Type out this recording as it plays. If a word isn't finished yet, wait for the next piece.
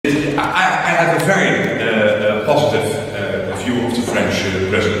have a very positive view of the French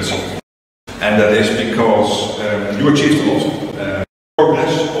presidency. And that is because you achieved a lot.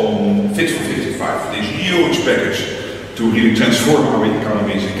 Progress on Fit for 55, this huge package to really transform our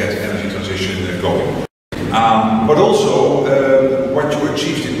economies and get the energy transition going. But also what you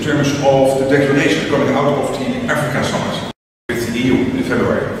achieved in terms of the declaration coming out of the Africa Summit with the EU in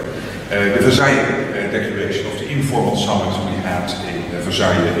February. The Versailles Declaration of the informal summit we had in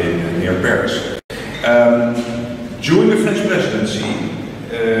Versailles near Paris. During the French presidency,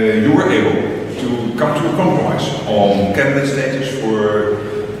 you were able to come to a compromise on candidate status for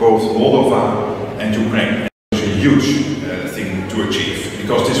both Moldova and Ukraine. It was a huge thing to achieve,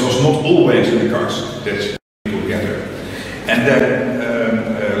 because this was not always in the cards that people gather. And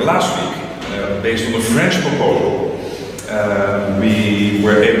then last week, based on the French proposal, we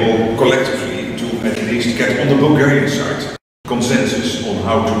were able collectively to at least get on the Bulgarian side consensus on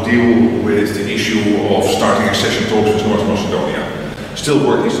how to deal with the issue of starting accession talks with North Macedonia. Still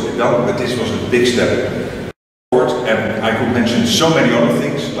work needs to be done, but this was a big step forward, and I could mention so many other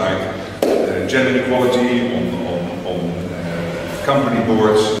things like gender equality on company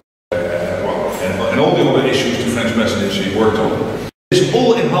boards, and all the other issues the French presidency worked on. This is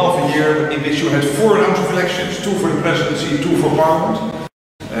all in half a year in which you had 4 rounds of elections, 2 for the presidency, 2 for parliament.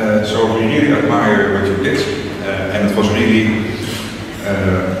 So we really admire what you did, and it was really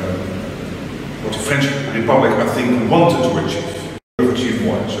what the French Republic, I think, wanted to achieve.